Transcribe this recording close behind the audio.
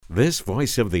This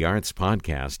Voice of the Arts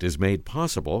podcast is made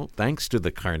possible thanks to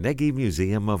the Carnegie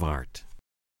Museum of Art.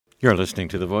 You're listening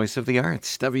to the Voice of the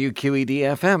Arts,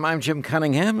 WQED-FM. I'm Jim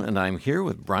Cunningham, and I'm here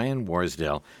with Brian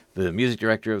Warsdale, the music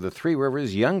director of the Three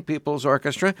Rivers Young People's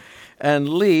Orchestra, and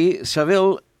Lee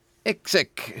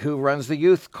Saville-Ixik, who runs the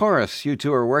youth chorus. You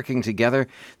two are working together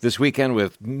this weekend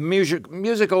with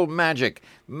musical magic,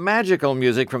 magical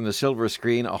music from the silver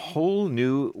screen, A Whole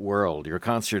New World. Your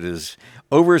concert is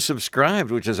oversubscribed,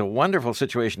 which is a wonderful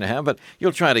situation to have, but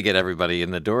you'll try to get everybody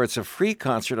in the door. It's a free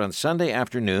concert on Sunday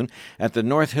afternoon at the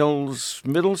North Hills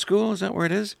Middle School. Is that where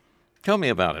it is? Tell me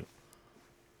about it.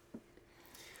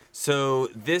 So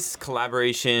this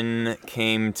collaboration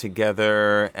came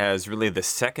together as really the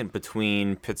second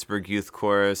between Pittsburgh Youth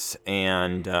Chorus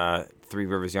and Three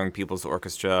Rivers Young People's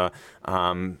Orchestra.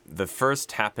 The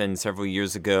first happened several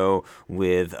years ago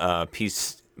with a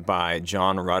piece by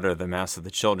John Rutter, The Mass of the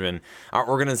Children. Our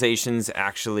organizations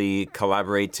actually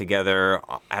collaborate together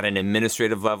at an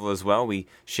administrative level as well. We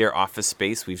share office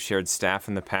space. We've shared staff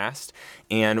in the past.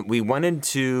 And we wanted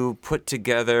to put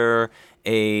together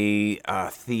a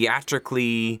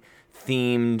theatrically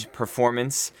themed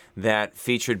performance that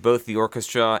featured both the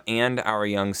orchestra and our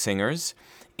young singers.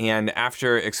 And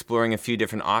after exploring a few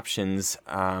different options,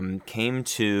 came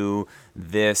to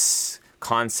this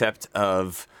concept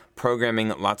of programming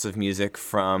lots of music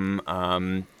from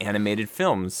animated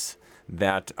films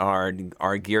that are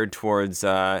geared towards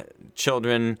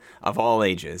children of all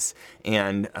ages.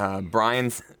 And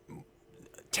Brian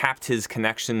tapped his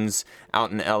connections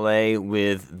out in L.A.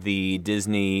 with the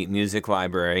Disney Music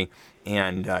Library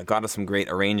and got us some great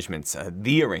arrangements,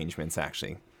 the arrangements,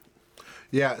 actually.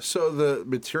 Yeah, so the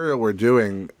material we're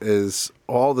doing is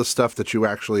all the stuff that you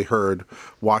actually heard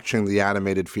watching the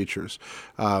animated features.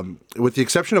 With the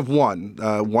exception of one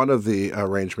of the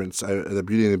arrangements, The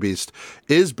Beauty and the Beast,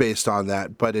 is based on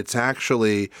that, but it's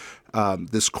actually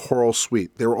this choral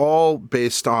suite. They're all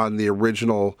based on the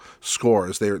original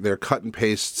scores. They're cut and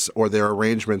pastes or they're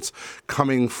arrangements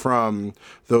coming from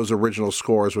those original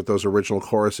scores with those original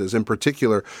choruses. In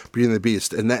particular, Beauty and the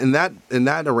Beast. In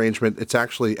that arrangement, it's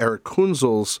actually Eric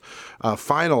Kunzel's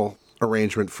final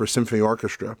arrangement for symphony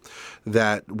orchestra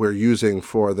that we're using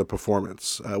for the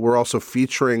performance. We're also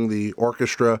featuring the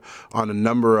orchestra on a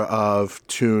number of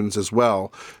tunes as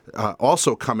well,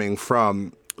 also coming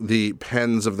from the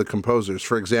pens of the composers.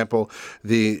 For example,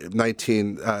 the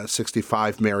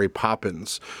 1965 Mary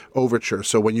Poppins Overture.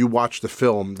 So when you watch the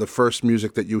film, the first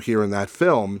music that you hear in that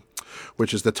film,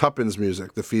 which is the Tuppence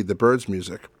music, the Feed the Birds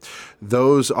music,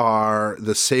 those are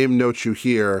the same notes you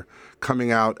hear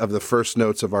coming out of the first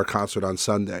notes of our concert on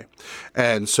Sunday.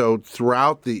 And so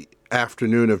throughout the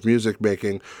afternoon of music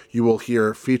making, you will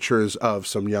hear features of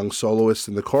some young soloists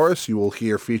in the chorus. You will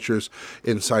hear features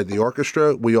inside the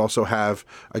orchestra. We also have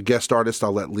a guest artist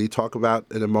I'll let Lee talk about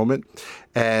in a moment.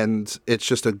 And it's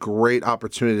just a great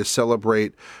opportunity to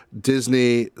celebrate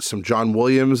Disney. Some John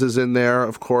Williams is in there,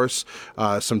 of course.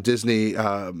 Some Disney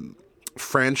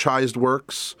franchised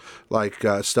works like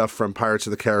stuff from Pirates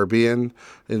of the Caribbean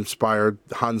inspired,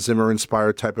 Hans Zimmer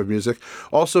inspired type of music.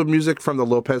 Also music from the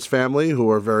Lopez family, who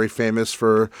are very famous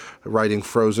for writing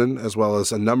Frozen, as well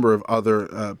as a number of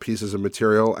other pieces of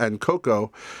material, and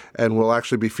Coco. And we'll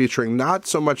actually be featuring not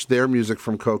so much their music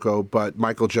from Coco, but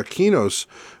Michael Giacchino's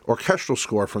orchestral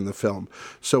score from the film.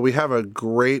 So we have a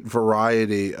great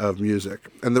variety of music.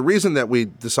 And the reason that we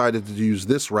decided to use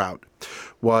this route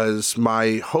was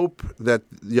my hope that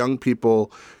young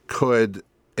people could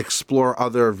explore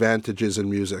other advantages in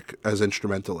music as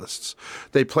instrumentalists.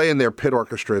 They play in their pit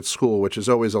orchestra at school, which is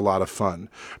always a lot of fun.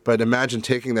 But imagine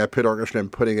taking that pit orchestra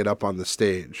and putting it up on the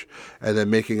stage and then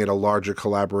making it a larger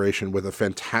collaboration with a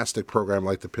fantastic program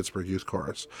like the Pittsburgh Youth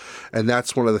Chorus. And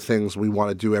that's one of the things we want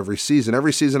to do every season.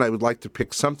 Every season I would like to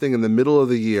pick something in the middle of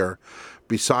the year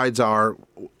besides our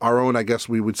own, I guess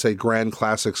we would say, grand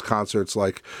classics concerts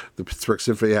like the Pittsburgh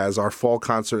Symphony has, our fall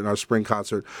concert and our spring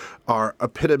concert are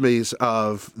epitomes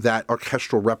of that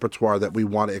orchestral repertoire that we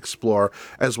want to explore,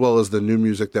 as well as the new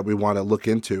music that we want to look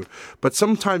into. But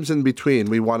sometimes in between,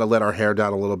 we want to let our hair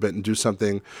down a little bit and do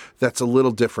something that's a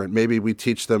little different. Maybe we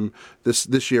teach them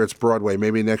this year it's Broadway.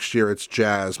 Maybe next year it's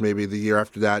jazz. Maybe the year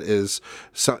after that is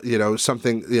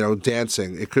something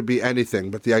dancing. It could be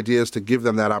anything. But the idea is to give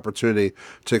them that opportunity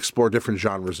to explore different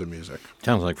genres of music.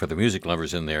 Sounds like for the music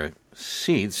lovers in their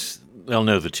seats, they'll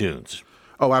know the tunes.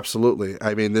 Oh, absolutely.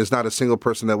 I mean, there's not a single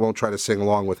person that won't try to sing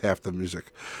along with half the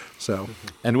music. So,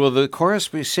 and will the chorus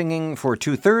be singing for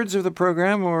 2/3 of the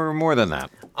program or more than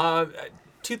that?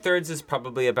 2/3 is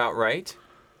probably about right.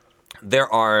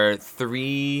 There are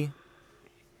three,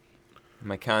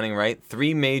 am I counting right?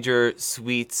 3 major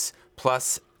suites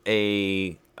plus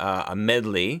a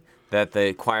medley that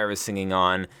the choir is singing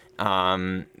on.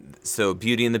 So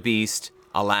Beauty and the Beast,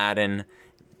 Aladdin,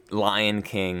 Lion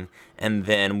King, and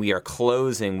then we are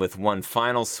closing with one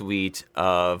final suite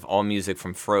of all music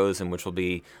from Frozen, which will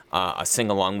be a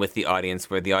sing-along with the audience,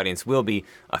 where the audience will be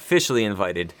officially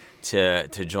invited to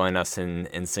join us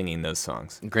in singing those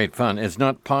songs. Great fun. It's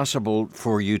not possible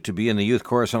for you to be in the youth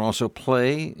chorus and also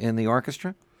play in the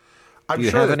orchestra? I'm Do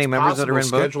you sure have any members that are in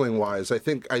both? scheduling wise. I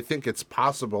think it's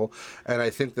possible, and I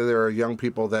think that there are young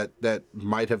people that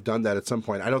might have done that at some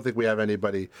point. I don't think we have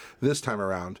anybody this time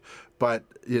around, but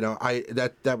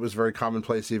that was very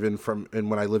commonplace even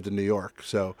when I lived in New York.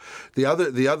 So the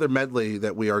other medley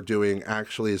that we are doing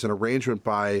actually is an arrangement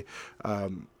by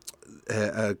an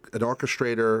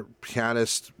orchestrator,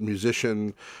 pianist,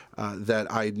 musician that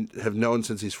I have known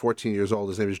since he's 14 years old.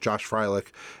 His name is Josh Freilich,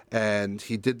 and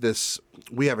he did this.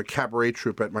 We have a cabaret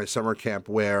troupe at my summer camp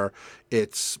where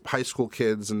it's high school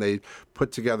kids, and they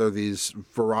put together these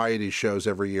variety shows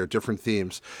every year, different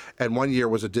themes. And one year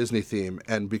was a Disney theme,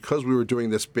 and because we were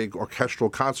doing this big orchestral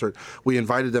concert, we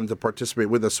invited them to participate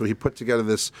with us. So he put together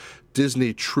this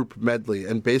Disney troupe medley,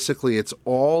 and basically it's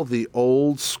all the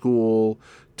old school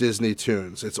Disney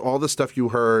tunes. It's all the stuff you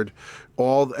heard,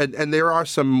 and there are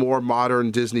some more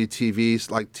modern Disney TVs,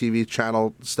 like TV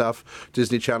channel stuff,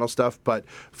 Disney Channel stuff, but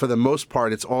for the most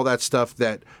part, it's all that stuff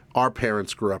that our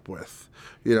parents grew up with.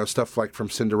 Stuff like from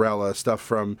Cinderella, stuff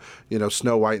from,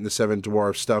 Snow White and the Seven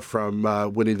Dwarfs, stuff from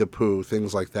Winnie the Pooh,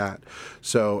 things like that.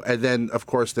 So, and then, of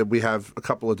course, that we have a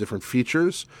couple of different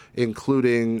features,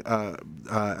 including,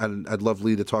 and I'd love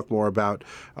Lee to talk more about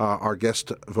our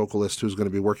guest vocalist who's going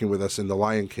to be working with us in the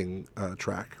Lion King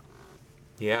track.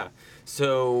 Yeah.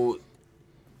 So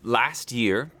last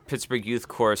year, Pittsburgh Youth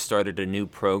Chorus started a new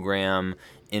program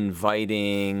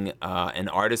inviting an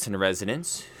artist in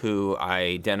residence who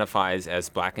identifies as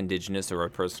Black, Indigenous, or a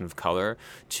person of color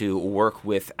to work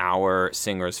with our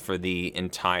singers for the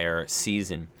entire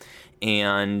season.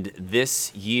 And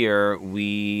this year,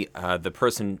 the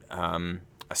person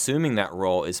assuming that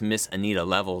role is Miss Anita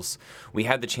Levels. We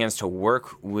had the chance to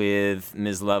work with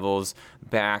Ms. Levels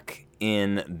back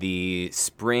in the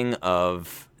spring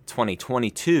of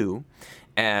 2022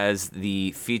 as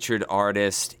the featured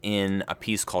artist in a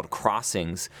piece called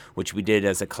Crossings, which we did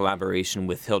as a collaboration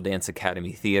with Hill Dance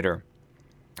Academy Theater.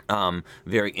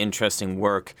 Very interesting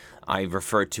work. I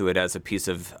refer to it as a piece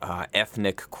of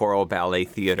ethnic choral ballet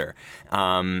theater.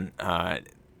 And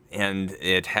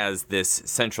it has this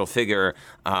central figure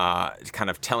kind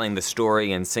of telling the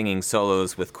story and singing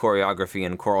solos with choreography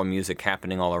and choral music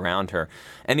happening all around her.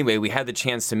 Anyway, we had the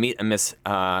chance to meet Miss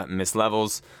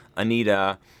Levels,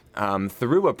 Anita,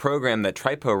 through a program that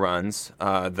Tripo runs,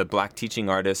 the Black Teaching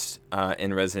Artist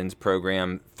in Residence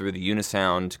program through the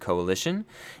Unisound Coalition.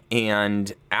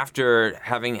 And after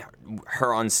having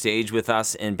her on stage with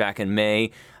us back in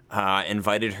May,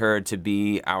 invited her to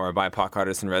be our BIPOC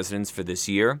artist in residence for this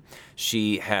year.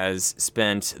 She has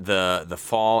spent the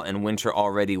fall and winter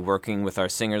already working with our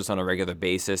singers on a regular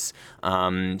basis.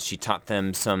 She taught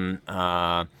them some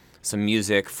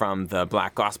music from the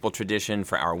Black gospel tradition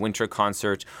for our winter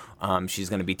concert. She's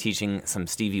going to be teaching some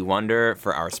Stevie Wonder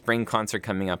for our spring concert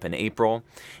coming up in April.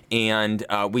 And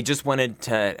we just wanted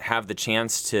to have the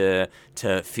chance to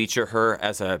feature her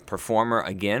as a performer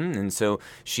again. And so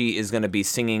she is going to be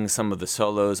singing some of the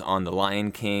solos on the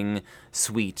Lion King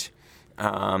suite.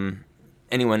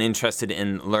 Anyone interested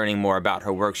in learning more about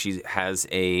her work, she has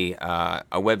a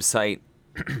website.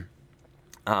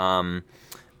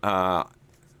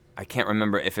 I can't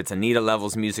remember if it's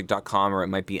AnitaLevelsMusic.com or it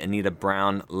might be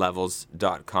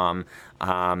AnitaBrownLevels.com.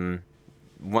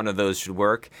 One of those should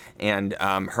work. And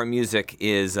her music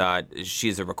is,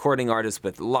 she's a recording artist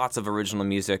with lots of original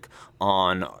music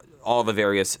on all the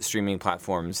various streaming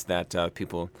platforms that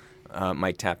people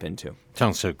might tap into.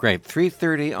 Sounds so great.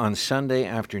 3:30 on Sunday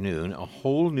afternoon, A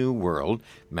Whole New World,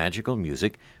 magical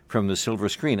music from the silver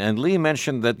screen. And Lee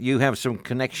mentioned that you have some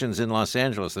connections in Los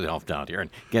Angeles that helped out here in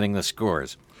getting the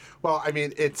scores. Well, I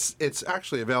mean, it's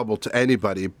actually available to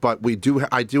anybody, but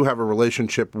I do have a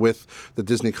relationship with the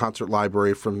Disney Concert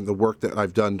Library from the work that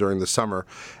I've done during the summer.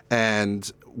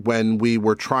 And when we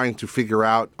were trying to figure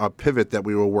out a pivot that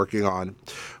we were working on,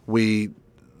 we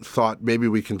thought maybe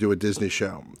we can do a Disney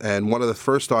show. And one of the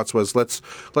first thoughts was let's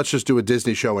just do a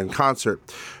Disney show in concert.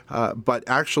 But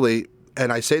actually,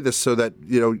 and I say this so that,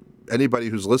 anybody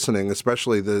who's listening,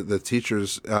 especially the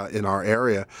teachers in our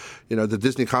area, the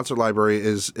Disney Concert Library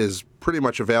is pretty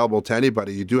much available to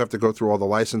anybody. You do have to go through all the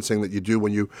licensing that you do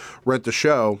when you rent the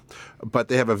show, but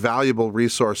they have a valuable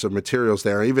resource of materials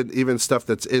there, even stuff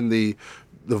that's in the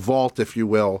vault, if you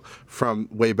will, from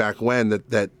way back when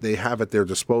that they have at their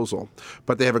disposal.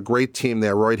 But they have a great team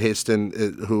there. Roy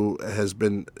Haston, who has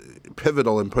been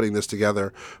pivotal in putting this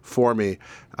together for me,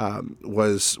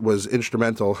 was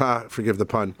instrumental, forgive the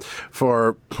pun,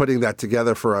 for putting that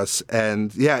together for us.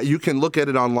 And yeah, you can look at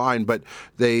it online, but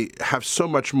they have so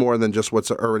much more than just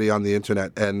what's already on the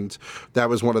internet. And that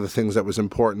was one of the things that was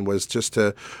important, was just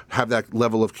to have that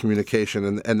level of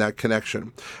communication and that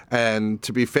connection. And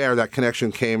to be fair, that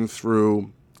connection came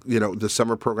through the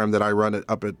summer program that I run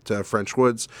up at French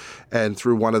Woods, and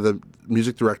through one of the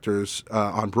music directors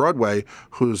on Broadway,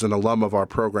 who's an alum of our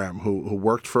program, who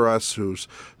worked for us, whose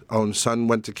own son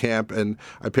went to camp, and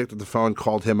I picked up the phone,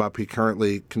 called him up. He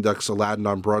currently conducts Aladdin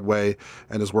on Broadway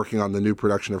and is working on the new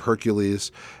production of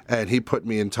Hercules, and he put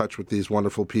me in touch with these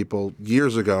wonderful people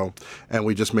years ago, and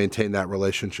we just maintained that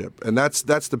relationship. And that's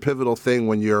the pivotal thing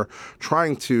when you're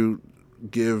trying to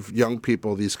give young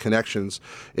people these connections.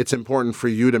 It's important for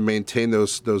you to maintain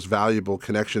those valuable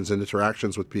connections and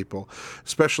interactions with people,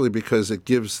 especially because it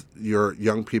gives your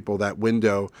young people that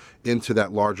window into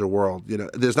that larger world.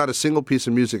 There's not a single piece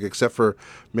of music, except for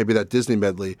maybe that Disney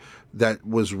medley, that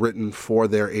was written for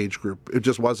their age group. It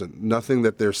just wasn't. Nothing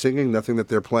that they're singing, nothing that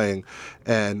they're playing.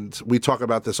 And we talk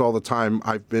about this all the time.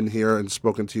 I've been here and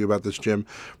spoken to you about this, Jim.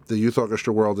 The youth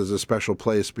orchestra world is a special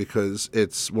place because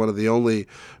it's one of the only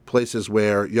places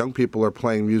where young people are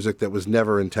playing music that was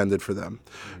never intended for them.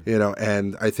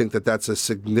 And I think that that's a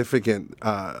significant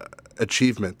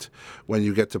achievement when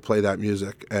you get to play that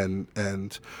music. And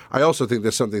I also think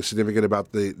there's something significant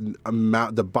about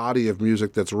the body of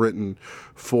music that's written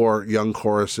for young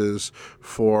choruses,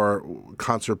 for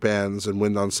concert bands and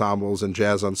wind ensembles and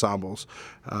jazz ensembles.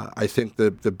 I think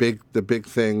the big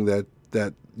thing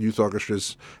that youth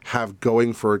orchestras have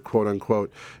going for it, quote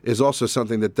unquote, is also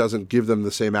something that doesn't give them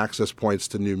the same access points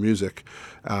to new music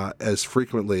as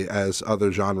frequently as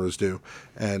other genres do.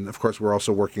 And of course, we're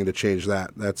also working to change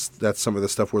that. That's some of the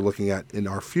stuff we're looking at in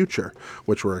our future,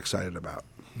 which we're excited about.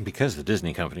 Because the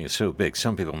Disney company is so big,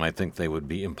 some people might think they would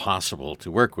be impossible to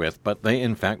work with, but they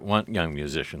in fact want young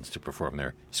musicians to perform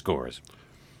their scores.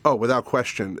 Oh, without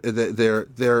question.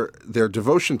 Their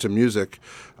devotion to music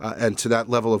and to that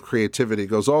level of creativity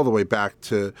goes all the way back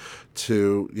to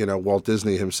Walt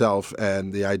Disney himself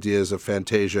and the ideas of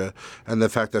Fantasia, and the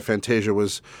fact that Fantasia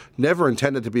was never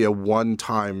intended to be a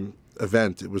one-time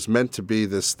event. It was meant to be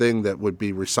this thing that would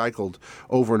be recycled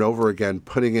over and over again,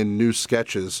 putting in new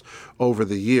sketches over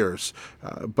the years.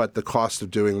 But the cost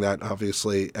of doing that,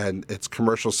 obviously, and its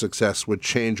commercial success would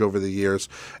change over the years.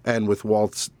 And with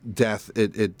Walt's death,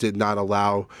 it did not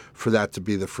allow for that to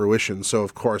be the fruition. So,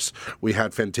 of course, we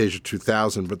had Fantasia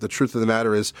 2000. But the truth of the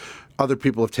matter is, other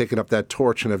people have taken up that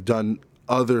torch and have done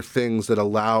other things that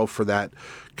allow for that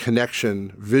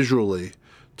connection visually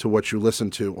to what you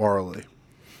listen to orally.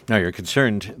 Now, you're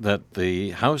concerned that the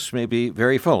house may be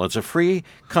very full. It's a free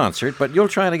concert, but you'll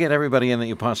try to get everybody in that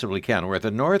you possibly can. We're at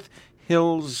the North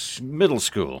Hills Middle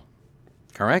School,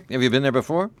 correct? Have you been there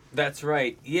before? That's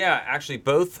right. Yeah, actually,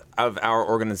 both of our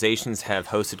organizations have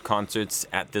hosted concerts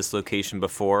at this location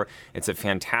before. It's a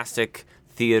fantastic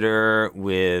theater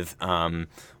with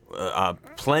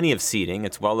plenty of seating.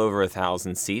 It's well over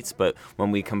 1,000 seats, but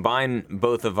when we combine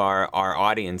both of our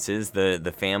audiences,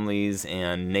 the families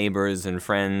and neighbors and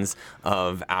friends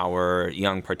of our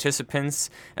young participants,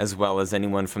 as well as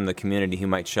anyone from the community who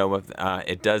might show up,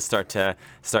 it does start to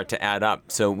add up.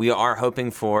 So we are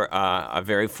hoping for a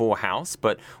very full house,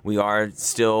 but we are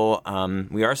still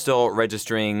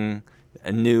registering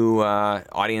new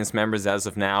audience members as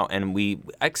of now, and we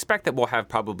expect that we'll have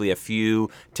probably a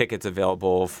few tickets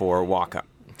available for walk-up.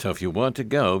 So if you want to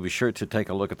go, be sure to take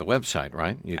a look at the website,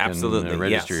 right? You can Absolutely,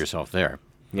 register yes. yourself there.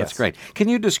 Yes. That's great. Can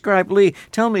you describe, Lee,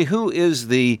 tell me, who is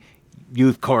the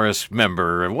youth chorus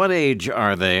member? What age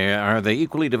are they? Are they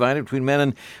equally divided between men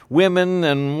and women?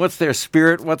 And what's their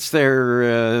spirit? What's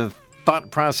their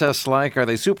thought process like? Are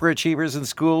they super achievers in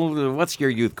school? What's your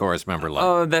youth chorus member like?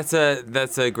 Oh, that's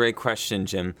a great question,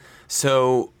 Jim.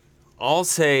 So I'll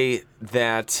say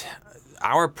that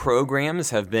our programs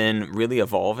have been really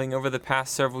evolving over the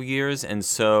past several years, and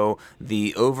so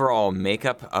the overall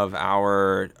makeup of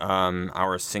our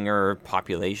singer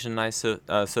population, so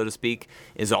to speak,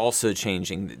 is also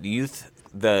changing.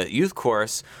 The youth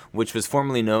chorus, which was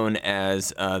formerly known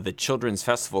as the Children's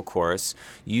Festival Chorus,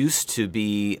 used to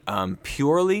be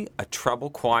purely a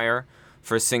treble choir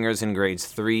for singers in grades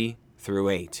 3 through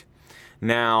 8.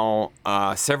 Now,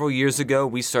 several years ago,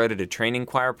 we started a training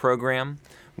choir program,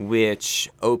 which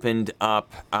opened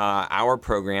up our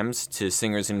programs to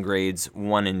singers in grades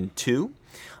 1 and 2.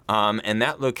 And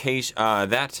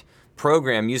that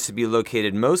program used to be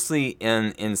located mostly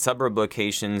in suburb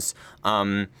locations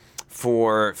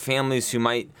for families who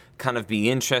might kind of be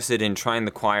interested in trying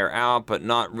the choir out, but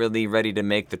not really ready to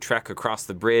make the trek across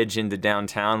the bridge into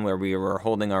downtown where we were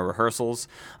holding our rehearsals.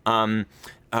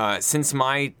 Since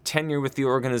my tenure with the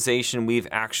organization, we've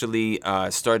actually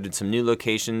started some new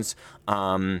locations.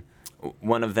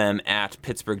 One of them at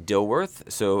Pittsburgh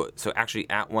Dilworth, so actually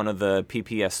at one of the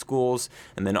PPS schools,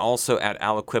 and then also at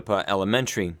Aliquippa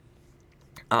Elementary.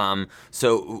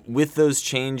 So with those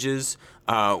changes,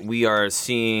 we are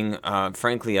seeing,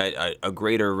 frankly, a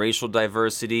greater racial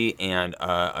diversity and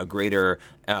a greater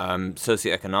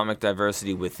socioeconomic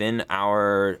diversity within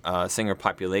our singer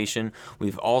population.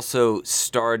 We've also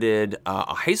started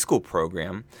a high school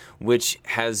program, which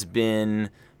has been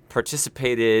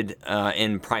participated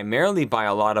in primarily by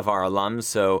a lot of our alums,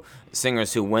 so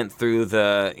singers who went through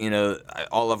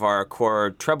all of our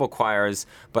core treble choirs,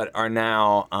 but are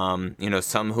now,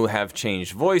 some who have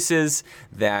changed voices,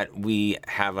 that we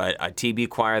have a TB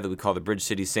choir that we call the Bridge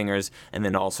City Singers, and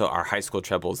then also our high school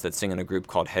trebles that sing in a group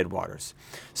called Headwaters.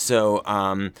 So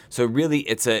really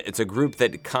it's a group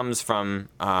that comes from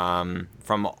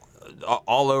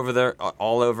all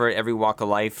over every walk of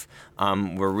life.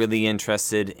 We're really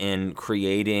interested in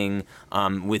creating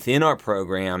within our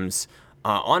programs,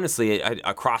 honestly,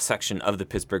 a cross-section of the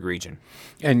Pittsburgh region.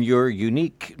 And your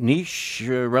unique niche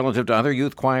relative to other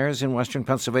youth choirs in Western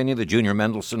Pennsylvania, the Junior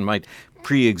Mendelssohn might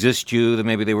pre-exist you, that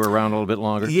maybe they were around a little bit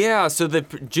longer? Yeah, so the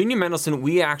Junior Mendelssohn,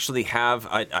 we actually have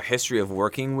a history of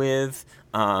working with.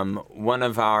 One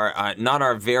of our, not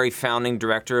our very founding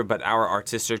director, but our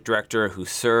artistic director who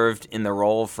served in the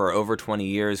role for over 20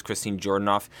 years, Christine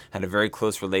Jordanoff, had a very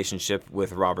close relationship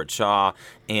with Robert Shaw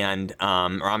and,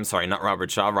 not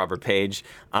Robert Shaw, Robert Page,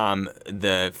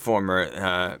 the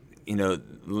former,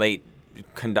 late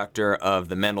conductor of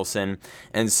the Mendelssohn.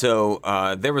 And so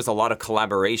there was a lot of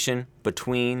collaboration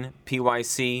between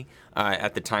PYC,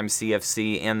 at the time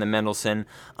CFC, and the Mendelssohn.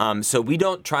 So we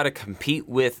don't try to compete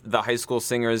with the high school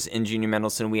singers in Junior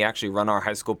Mendelssohn. We actually run our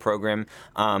high school program.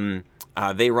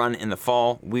 They run in the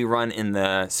fall. We run in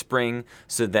the spring,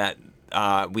 so that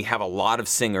we have a lot of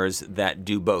singers that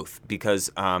do both,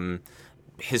 because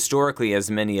historically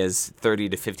as many as 30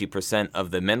 to 50%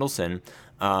 of the Mendelssohn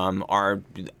are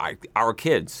our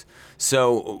kids.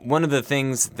 So one of the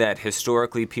things that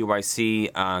historically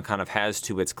PYC kind of has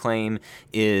to its claim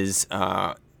is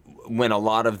when a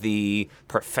lot of the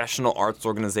professional arts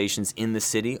organizations in the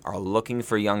city are looking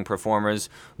for young performers,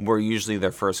 we're usually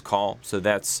their first call. So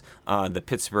that's the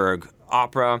Pittsburgh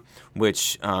Opera,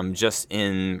 which just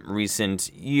in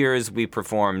recent years we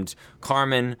performed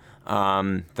Carmen,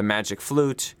 the Magic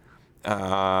Flute,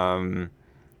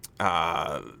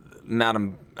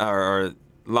 Madame or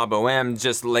La Boheme,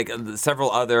 just like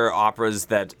several other operas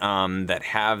that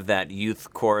have that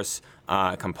youth chorus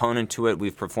component to it.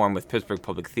 We've performed with Pittsburgh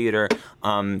Public Theater,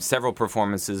 several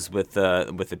performances with the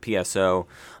PSO,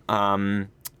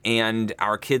 and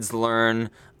our kids learn.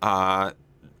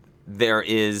 There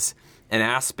is an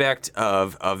aspect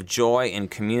of joy and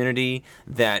community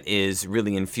that is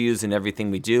really infused in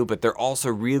everything we do, but they're also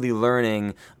really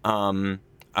learning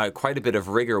quite a bit of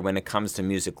rigor when it comes to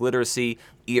music literacy,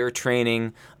 ear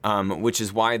training, which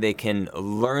is why they can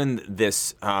learn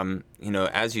this,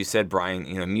 as you said, Brian,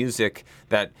 music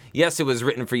that, yes, it was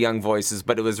written for young voices,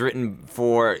 but it was written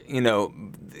for,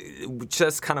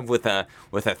 just kind of with a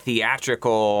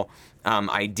theatrical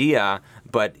idea,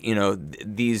 but,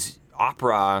 these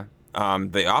opera...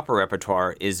 the opera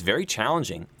repertoire is very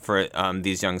challenging for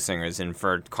these young singers. And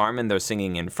for Carmen, they're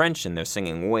singing in French and they're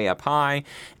singing way up high.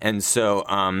 And so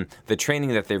the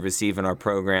training that they receive in our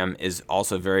program is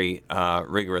also very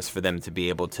rigorous for them to be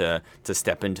able to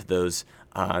step into those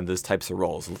types of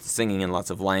roles, singing in lots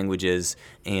of languages,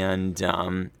 and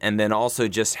then also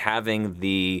just having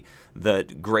the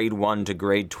grade 1 to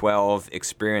grade 12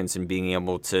 experience and being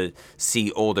able to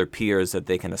see older peers that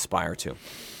they can aspire to.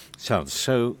 Sounds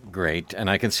so great, and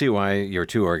I can see why your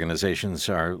two organizations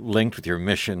are linked with your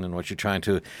mission and what you're trying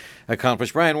to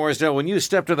accomplish. Brian Warsdale, when you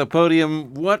step to the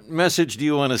podium, what message do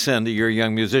you want to send to your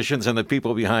young musicians and the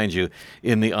people behind you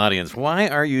in the audience? Why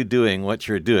are you doing what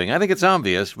you're doing? I think it's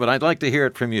obvious, but I'd like to hear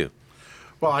it from you.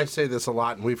 Well, I say this a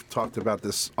lot, and we've talked about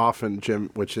this often, Jim,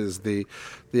 which is the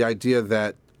idea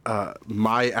that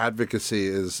my advocacy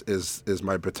is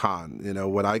my baton.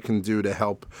 What I can do to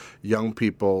help young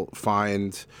people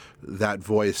find that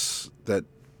voice that,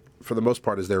 for the most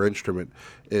part, is their instrument,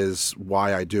 is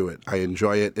why I do it. I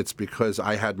enjoy it. It's because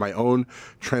I had my own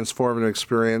transformative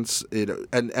experience,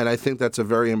 and I think that's a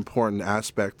very important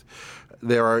aspect.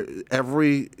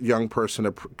 every young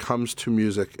person comes to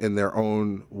music in their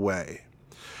own way.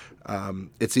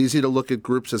 It's easy to look at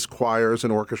groups as choirs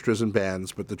and orchestras and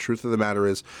bands, but the truth of the matter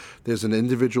is there's an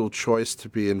individual choice to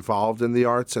be involved in the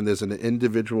arts, and there's an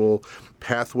individual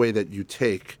pathway that you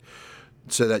take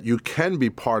so that you can be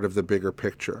part of the bigger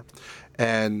picture.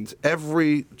 And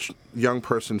every young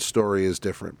person's story is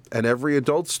different, and every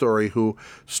adult story who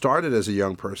started as a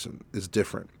young person is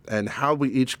different. And how we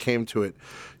each came to it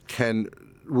can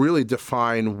really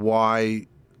define why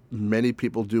many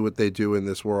people do what they do in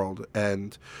this world.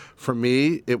 And for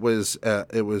me, it was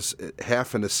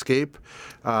half an escape,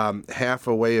 half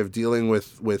a way of dealing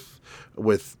with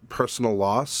personal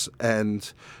loss,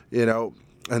 and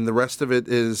and the rest of it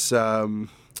is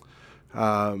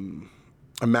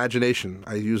imagination.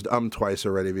 I used twice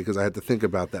already because I had to think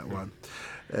about that one.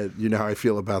 You know how I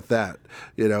feel about that.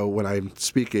 When I'm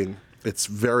speaking, it's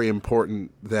very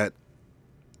important that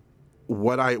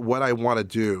what I want to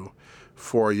do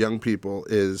for young people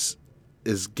is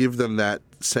give them that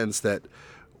sense that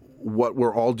what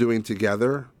we're all doing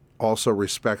together also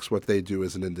respects what they do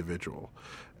as an individual.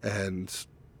 And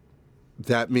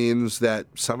that means that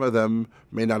some of them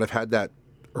may not have had that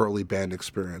early band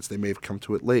experience. They may have come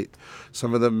to it late.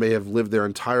 Some of them may have lived their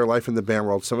entire life in the band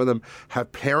world. Some of them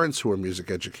have parents who are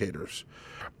music educators.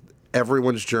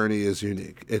 Everyone's journey is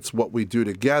unique. It's what we do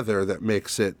together that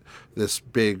makes it this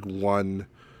big one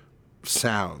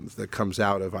sound that comes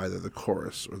out of either the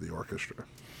chorus or the orchestra.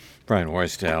 Brian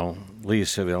Worsdale, Lee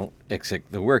Seville Ikzik,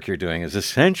 the work you're doing is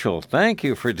essential. Thank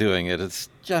you for doing it. It's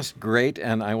just great,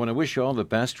 and I want to wish you all the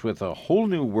best with a whole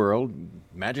new world,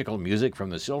 magical music from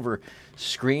the silver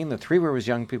screen, the Three Rivers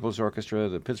Young People's Orchestra,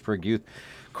 the Pittsburgh Youth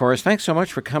Chorus. Thanks so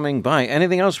much for coming by.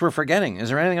 Anything else we're forgetting? Is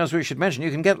there anything else we should mention?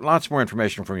 You can get lots more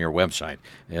information from your website.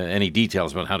 Any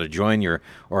details about how to join your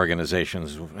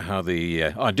organizations, how the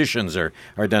auditions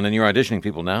are done, and you're auditioning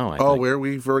people now, I think.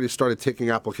 We've already started taking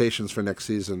applications for next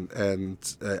season, and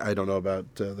I don't know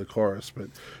about the chorus, but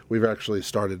we've actually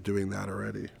started doing that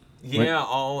already. Yeah,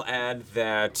 I'll add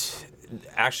that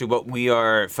actually what we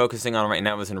are focusing on right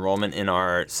now is enrollment in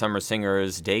our Summer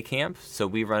Singers Day Camp. So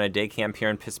we run a day camp here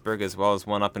in Pittsburgh as well as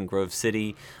one up in Grove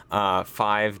City,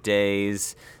 5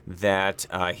 days that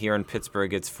here in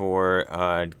Pittsburgh it's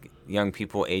for young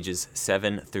people ages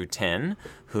 7 through 10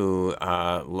 who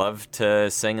love to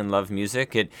sing and love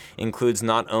music. It includes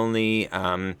not only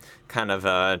kind of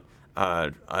a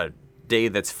day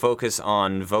that's focused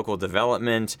on vocal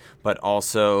development, but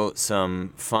also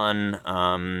some fun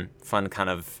kind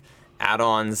of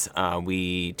add-ons.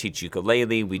 We teach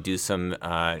ukulele, we do some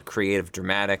creative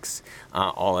dramatics,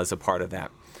 all as a part of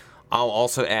that. I'll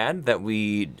also add that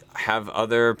we have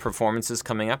other performances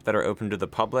coming up that are open to the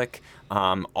public.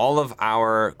 All of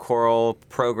our choral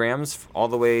programs, all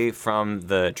the way from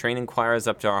the training choirs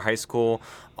up to our high school,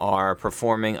 are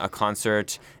performing a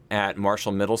concert at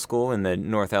Marshall Middle School in the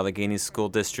North Allegheny School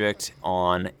District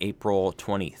on April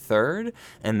 23rd.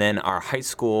 And then our high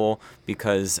school,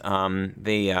 because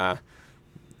they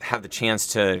have the chance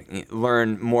to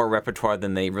learn more repertoire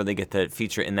than they really get to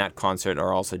feature in that concert,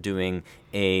 are also doing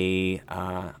a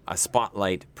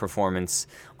spotlight performance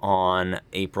on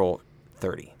April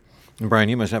 30. And Brian,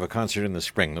 you must have a concert in the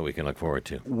spring that we can look forward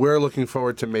to. We're looking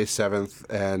forward to May 7th,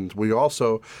 and we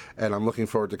also, and I'm looking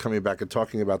forward to coming back and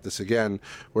talking about this again,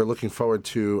 we're looking forward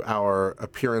to our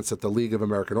appearance at the League of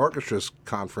American Orchestras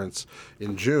conference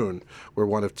in June. We're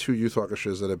one of 2 youth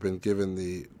orchestras that have been given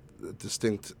the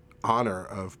distinct honor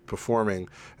of performing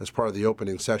as part of the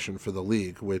opening session for the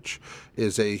League, which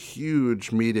is a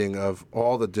huge meeting of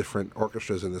all the different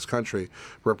orchestras in this country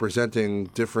representing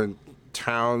different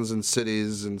towns and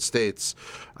cities and states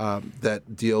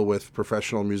that deal with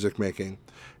professional music making,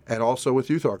 and also with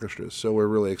youth orchestras. So we're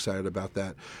really excited about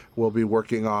that. We'll be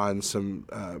working on some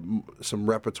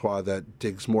repertoire that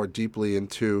digs more deeply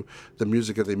into the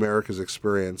music of the Americas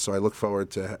experience. So I look forward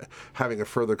to having a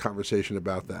further conversation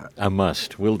about that. A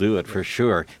must. We'll do it for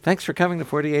sure. Thanks for coming to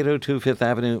 4802 Fifth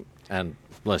Avenue, and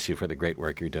bless you for the great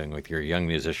work you're doing with your young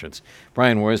musicians.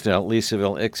 Brian Worsdale, Lee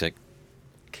Seville Ikzik,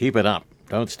 keep it up.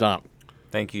 Don't stop.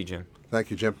 Thank you, Jim. Thank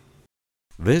you, Jim.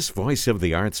 This Voice of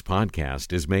the Arts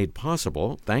podcast is made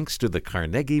possible thanks to the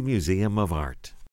Carnegie Museum of Art.